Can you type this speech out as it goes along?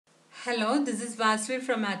Hello, this is Vasvi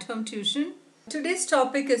from At Home Tuition. Today's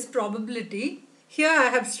topic is probability. Here I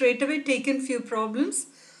have straight away taken few problems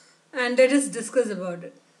and let us discuss about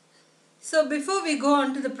it. So before we go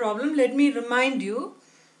on to the problem, let me remind you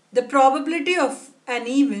the probability of an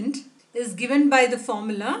event is given by the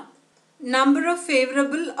formula number of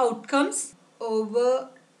favorable outcomes over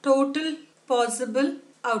total possible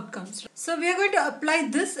outcomes. So we are going to apply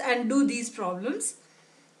this and do these problems.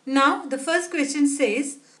 Now the first question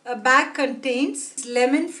says a bag contains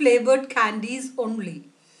lemon flavored candies only.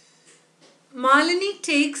 Malini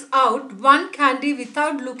takes out one candy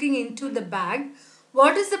without looking into the bag.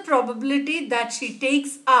 What is the probability that she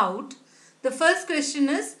takes out? The first question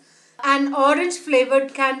is an orange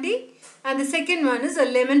flavored candy and the second one is a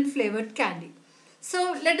lemon flavored candy.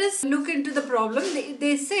 So let us look into the problem.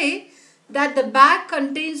 They say that the bag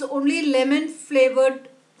contains only lemon flavored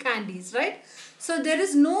candies, right? So there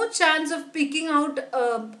is no chance of picking out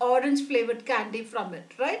orange flavored candy from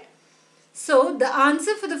it, right? So the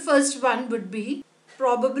answer for the first one would be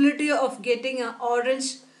probability of getting an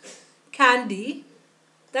orange candy,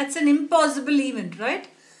 that's an impossible event, right,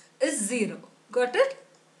 is 0. Got it?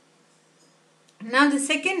 Now the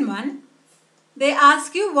second one, they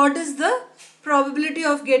ask you what is the probability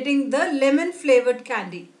of getting the lemon flavored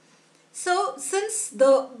candy. So since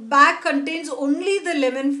the bag contains only the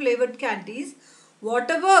lemon flavored candies,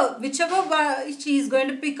 whichever one she is going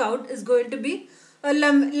to pick out is going to be a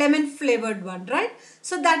lemon flavored one, right?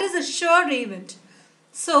 So that is a sure event.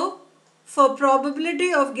 So for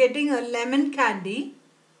probability of getting a lemon candy,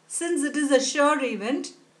 since it is a sure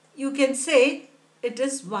event, you can say it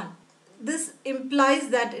is 1. This implies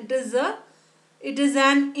that it is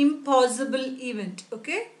an impossible event,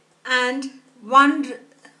 okay? And 1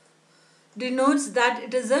 denotes that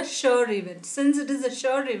it is a sure event. Since it is a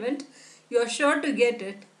sure event, you are sure to get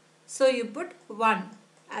it. So you put 1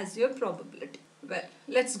 as your probability. Well,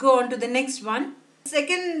 let's go on to the next one.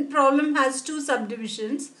 Second problem has 2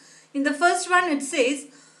 subdivisions. In the first one it says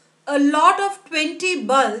a lot of 20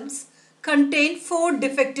 bulbs contain 4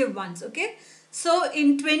 defective ones. Okay. So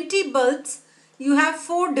in 20 bulbs you have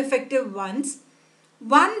 4 defective ones.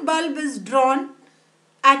 One bulb is drawn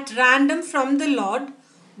at random from the lot.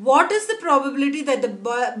 What is the probability that the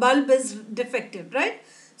bulb is defective, right?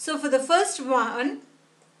 So for the first one,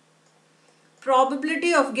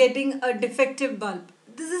 probability of getting a defective bulb.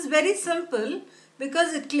 This is very simple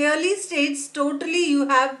because it clearly states totally you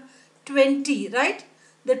have 20, right?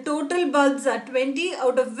 The total bulbs are 20,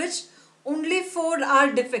 out of which only 4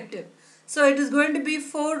 are defective. So it is going to be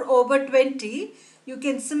 4 over 20. You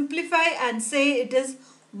can simplify and say it is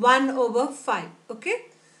 1 over 5. Okay.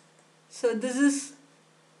 So this is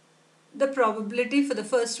the probability for the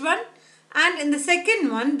first one. And in the second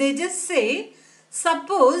one, they just say,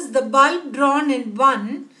 suppose the bulb drawn in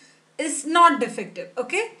 1 is not defective.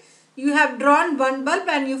 Okay. You have drawn one bulb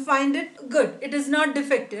and you find it good. It is not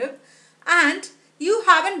defective. And you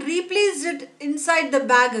haven't replaced it inside the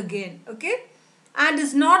bag again. Okay. And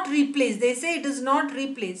is not replaced. They say it is not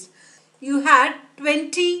replaced. You had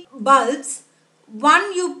 20 bulbs.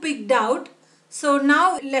 1 you picked out. So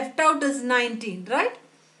now left out is 19, right?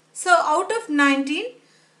 So out of 19,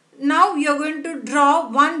 now you are going to draw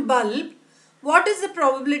one bulb. What is the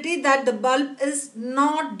probability that the bulb is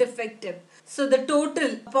not defective? So the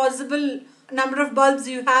total possible number of bulbs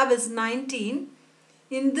you have is 19.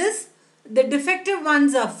 In this, the defective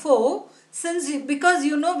ones are 4. Because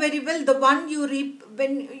you know very well the one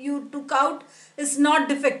when you took out is not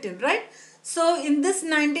defective, right? So in this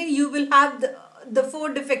 19 you will have the 4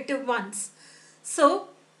 defective ones. So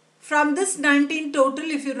from this 19 total,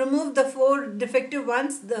 if you remove the 4 defective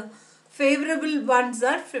ones, the favorable ones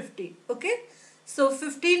are 50. Okay. So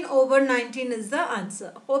 15 over 19 is the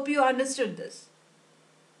answer. Hope you understood this.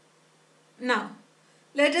 Now,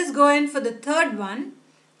 let us go in for the third one.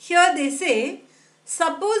 Here they say,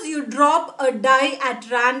 suppose you drop a die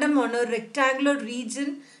at random on a rectangular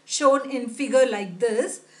region shown in figure like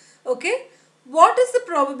this. Okay. What is the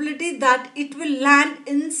probability that it will land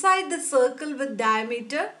inside the circle with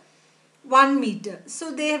diameter 1 meter?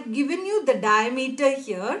 So they have given you the diameter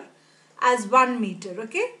here as 1 meter.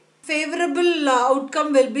 Okay. Favorable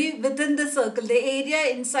outcome will be within the circle, the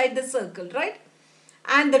area inside the circle, right?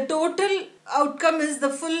 And the total outcome is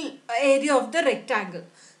the full area of the rectangle.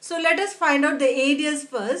 So let us find out the areas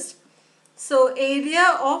first. So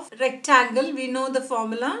area of rectangle, we know the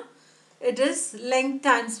formula. It is length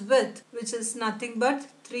times width, which is nothing but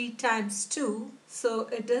 3 times 2. So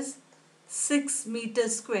it is 6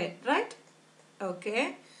 meters squared, right?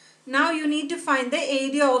 Okay. Now you need to find the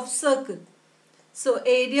area of circle. So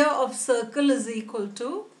area of circle is equal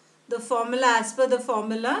to the formula, as per the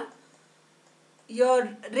formula, your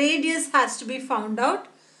radius has to be found out.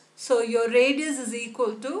 So your radius is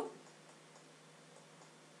equal to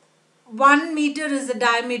 1 meter is the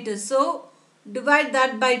diameter. So divide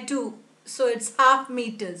that by 2. So it's half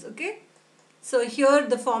meters. Okay. So here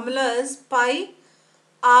the formula is pi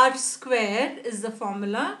r square is the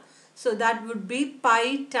formula. So that would be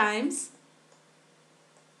pi times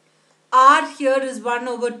r here is 1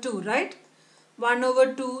 over 2, right? 1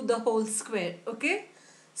 over 2 the whole square. Okay.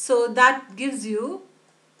 So that gives you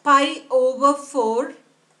pi over 4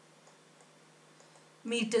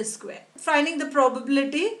 meter square. Finding the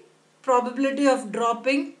probability of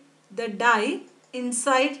dropping the die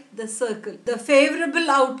inside the circle. The favorable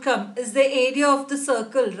outcome is the area of the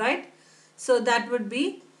circle, right? So that would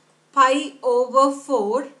be pi over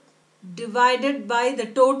 4 divided by the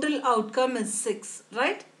total outcome is 6,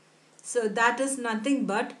 right? So that is nothing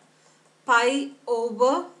but pi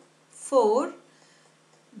over 4.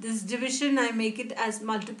 This division I make it as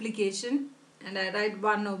multiplication and I write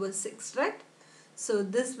 1 over 6, right? So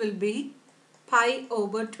this will be pi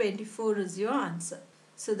over 24 is your answer.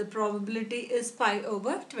 So the probability is pi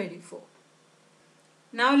over 24.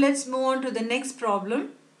 Now let's move on to the next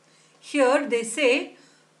problem. Here they say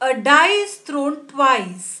a die is thrown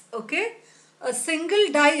twice. Okay, a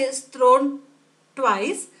single die is thrown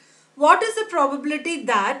twice. What is the probability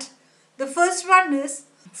that the first one is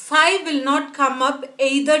 5 will not come up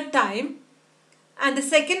either time, and the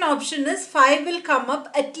second option is 5 will come up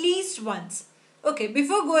at least once. Okay,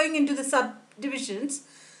 before going into the subdivisions,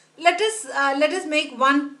 let us make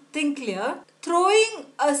one thing clear. Throwing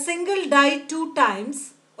a single die 2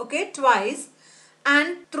 times, okay, twice,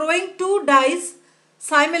 and throwing 2 dice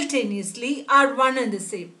simultaneously are one and the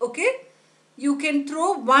same. Okay, you can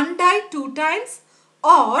throw 1 die 2 times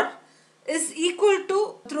or is equal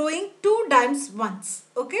to throwing 2 dimes once.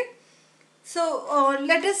 Okay, so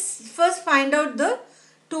let us first find out the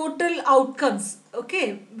total outcomes.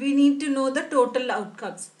 Okay, we need to know the total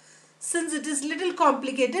outcomes. Since it is little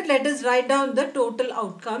complicated, let us write down the total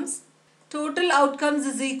outcomes. Total outcomes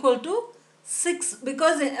is equal to 6,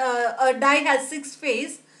 because a die has 6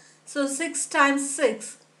 faces. So 6 times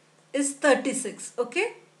 6 is 36.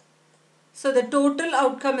 Okay, so the total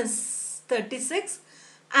outcome is 36.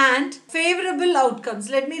 And favorable outcomes,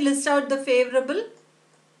 let me list out the favorable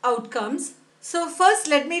outcomes. So first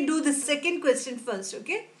let me do the second question first.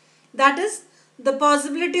 Okay, that is the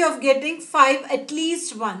possibility of getting 5 at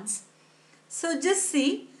least once. So just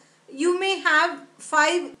see, you may have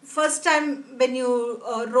 5 first time when you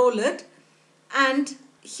roll it, and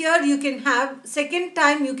here you can have second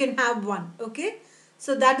time you can have 1. Okay,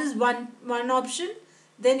 so that is one option.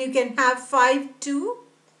 Then you can have 5 2,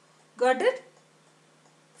 got it,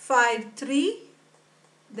 5 3,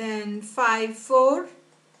 then 5 4.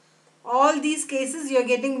 All these cases you are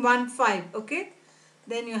getting 1 5. Okay,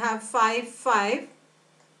 then you have 5 5,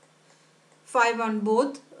 5 on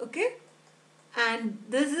both. Okay, and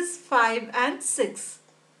this is 5 and 6.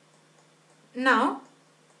 Now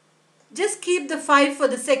just keep the 5 for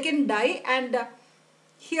the second die, and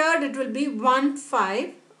here it will be 1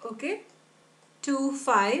 5. Okay, 2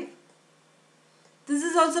 5. This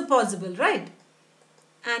is also possible, right?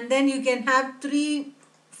 And then you can have 3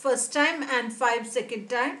 first time and 5 second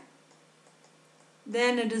time.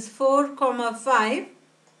 Then it is 4 comma 5.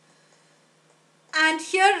 And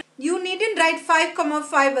here you needn't write 5 comma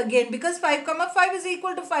 5 again, because 5 comma 5 is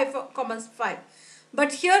equal to 5 comma 5.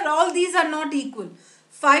 But here all these are not equal.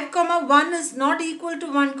 5 comma 1 is not equal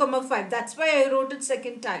to 1 comma 5. That's why I wrote it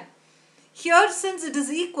second time. Here since it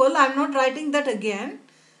is equal, I am not writing that again.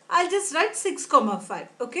 I'll just write 6 comma 5.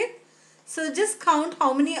 Okay. So just count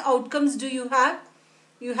how many outcomes do you have.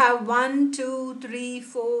 You have 1, 2, 3,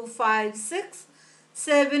 4, 5, 6,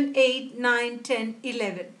 7, 8, 9, 10,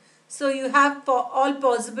 11. So you have all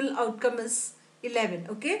possible outcome is 11.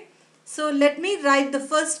 Okay. So let me write the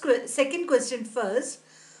second question first.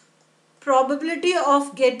 Probability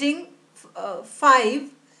of getting 5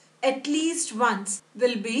 at least once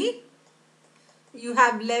will be, you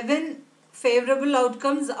have 11 favorable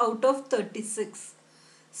outcomes out of 36.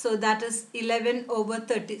 So that is 11 over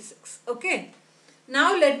 36. Okay.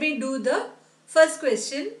 Now let me do the first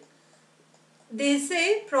question. They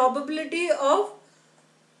say probability of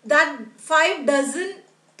that 5 doesn't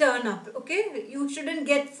turn up. Okay, you shouldn't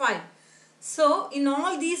get 5. So in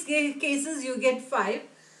all these cases you get 5.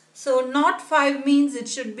 So not 5 means it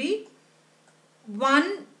should be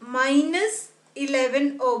 1 minus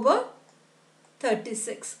 11 over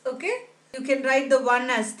 36. Okay, you can write the 1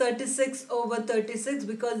 as 36 over 36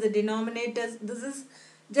 because the denominators, this is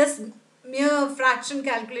just mere fraction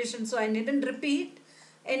calculation, so I needn't repeat.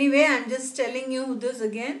 Anyway, I am just telling you this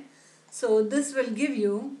again. So this will give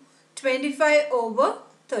you 25 over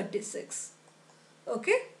 36.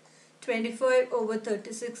 Okay, 25 over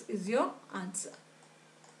 36 is your answer.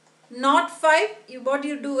 Not 5, what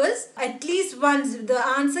you do is at least once, the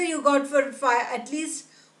answer you got for 5, at least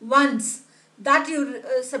once, that you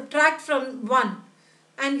subtract from 1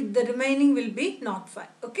 and the remaining will be not 5.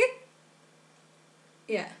 Okay?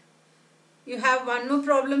 Yeah. You have one more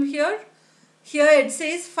problem here. Here it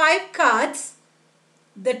says 5 cards,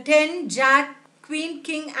 the 10, Jack, Queen,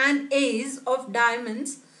 King and Ace of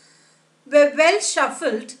diamonds were well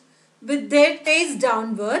shuffled with their face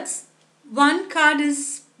downwards. One card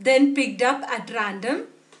is then picked up at random.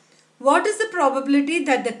 What is the probability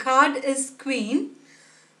that the card is Queen?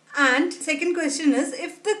 And second question is,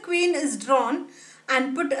 if the Queen is drawn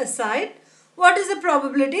and put aside, what is the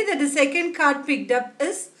probability that the second card picked up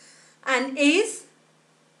is an Ace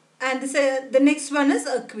and the next one is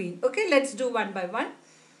a Queen? Okay, let's do one by one.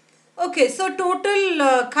 Okay, so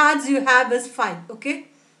total cards you have is 5. Okay,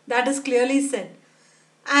 that is clearly said.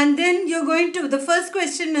 And then you're going to, the first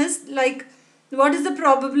question is like, what is the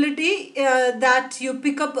probability that you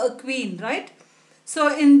pick up a Queen, right? So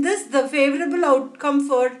in this, the favorable outcome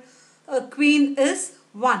for a Queen is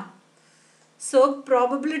 1. So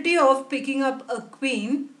probability of picking up a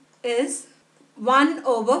Queen is 1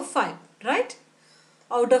 over 5, right?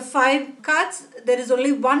 Out of 5 cards, there is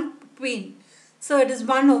only 1 Queen. So it is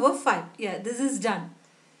 1 over 5. Yeah, this is done.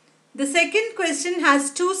 The second question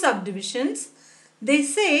has 2 subdivisions. They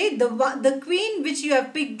say the Queen which you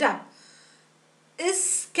have picked up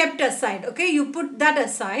is kept aside. Okay, you put that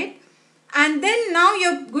aside. And then now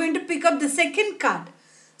you're going to pick up the second card.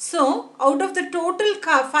 So out of the total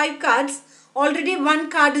 5 cards, already 1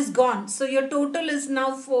 card is gone. So your total is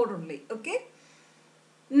now 4 only. Okay.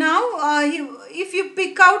 Now if you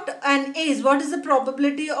pick out an Ace, what is the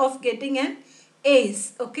probability of getting an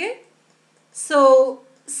Ace? Okay. So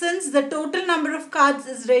since the total number of cards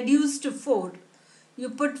is reduced to 4, you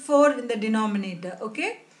put 4 in the denominator.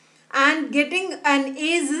 Okay. And getting an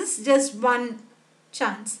Ace is just 1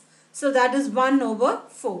 chance. So that is 1 over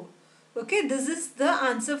 4. Okay, this is the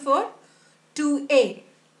answer for 2A.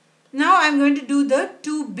 Now I am going to do the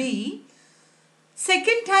 2B.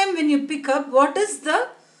 Second time when you pick up, what is the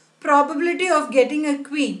probability of getting a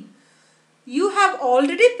Queen? You have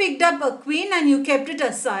already picked up a Queen and you kept it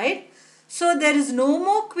aside. So there is no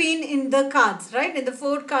more Queen in the cards, right? In the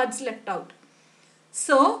 4 cards left out.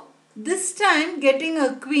 So this time getting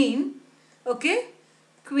a Queen, okay,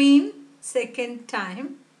 Queen second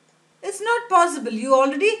time, it's not possible. You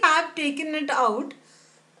already have taken it out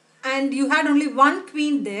and you had only 1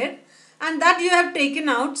 Queen there and that you have taken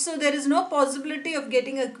out. So there is no possibility of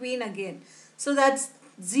getting a Queen again. So that's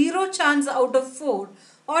 0 chance out of 4,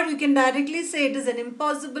 or you can directly say it is an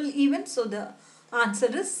impossible even. So the answer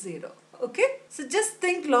is 0. Okay. So just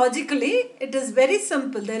think logically. It is very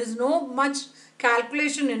simple. There is no much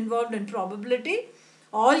calculation involved in probability.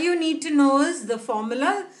 All you need to know is the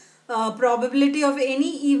formula. Probability of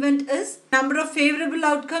any event is number of favorable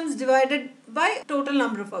outcomes divided by total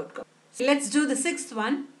number of outcomes. Let's do the 6th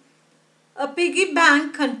one. A piggy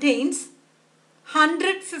bank contains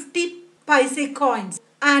 150 paise coins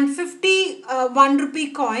and 50 1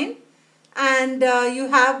 rupee coin, and you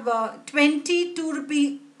have 20 2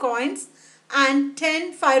 rupee coins and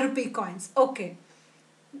 10 5 rupee coins. Okay.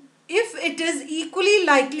 If it is equally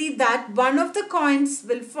likely that one of the coins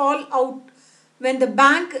will fall out when the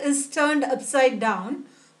bank is turned upside down,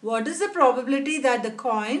 what is the probability that the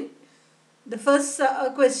coin, the first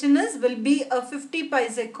question is, will be a 50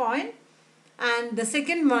 paise coin, and the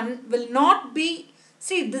second one will not be,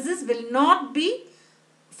 see this is will not be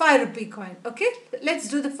 5 rupee coin. Okay, let's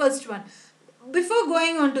do the first one. Before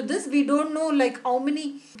going on to this, we don't know like how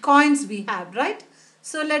many coins we have, right?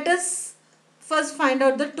 So let us first find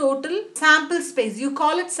out the total sample space. You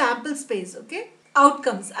call it sample space, okay?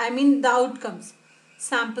 Outcomes, I mean the outcomes.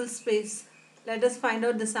 Sample space. Let us find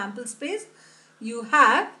out the sample space. You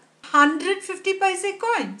have 150 paise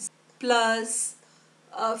coins plus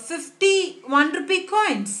 50 1 rupee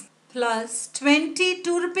coins plus 20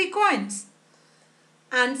 2 rupee coins,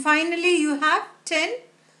 and finally you have 10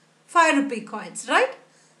 5 rupee coins, right?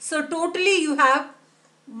 So totally you have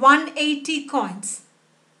 180 coins.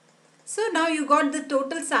 So now you got the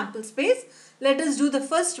total sample space. Let us do the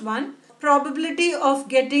first one. Probability of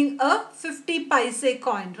getting a 50 paise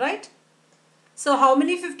coin, right? So how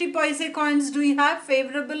many 50 paise coins do you have?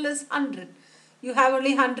 Favorable is 100. You have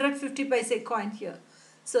only 150 paise coin here.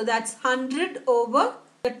 So that's 100 over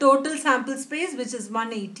the total sample space, which is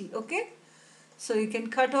 180. Okay. So you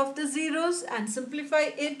can cut off the zeros and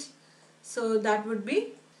simplify it. So that would be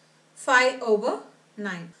 5 over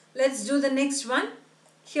 9. Let's do the next one.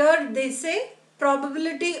 Here they say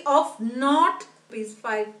probability of not rupees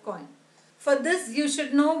 5 coin. For this you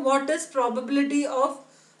should know what is probability of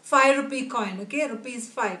 5 rupee coin. Okay, rupees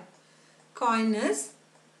 5 coin is,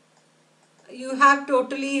 you have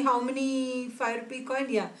totally how many 5 rupee coin?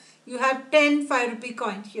 Yeah, you have 10 5 rupee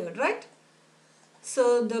coin here, right?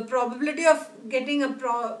 So the probability of getting a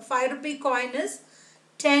 5 rupee coin is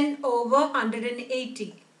 10 over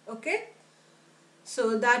 180. Okay.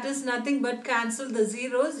 So that is nothing but cancel the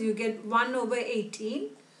zeros. You get 1 over 18.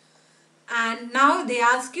 And now they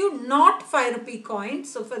ask you not 5 rupee coin.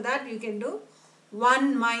 So for that you can do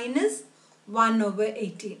 1 minus 1 over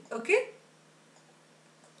 18. Okay.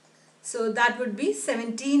 So that would be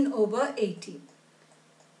 17 over 18.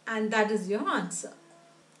 And that is your answer.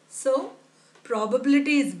 So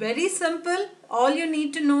probability is very simple. All you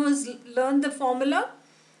need to know is learn the formula.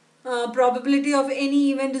 Probability of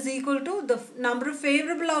any event is equal to the number of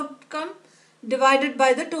favorable outcome divided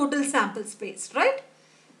by the total sample space, right?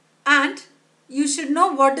 And you should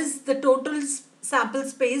know what is the total sample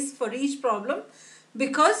space for each problem,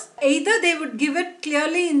 because either they would give it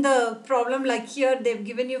clearly in the problem, like here they've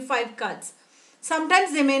given you 5 cards.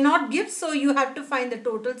 Sometimes they may not give, so you have to find the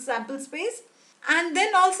total sample space and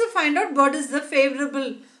then also find out what is the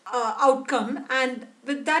favorable outcome, and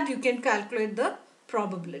with that you can calculate the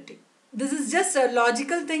probability. This is just a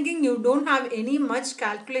logical thinking. You don't have any much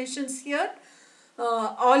calculations here.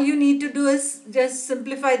 All you need to do is just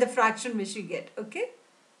simplify the fraction which you get. Okay.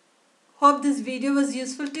 Hope this video was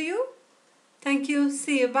useful to you. Thank you.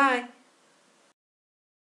 See you. Bye.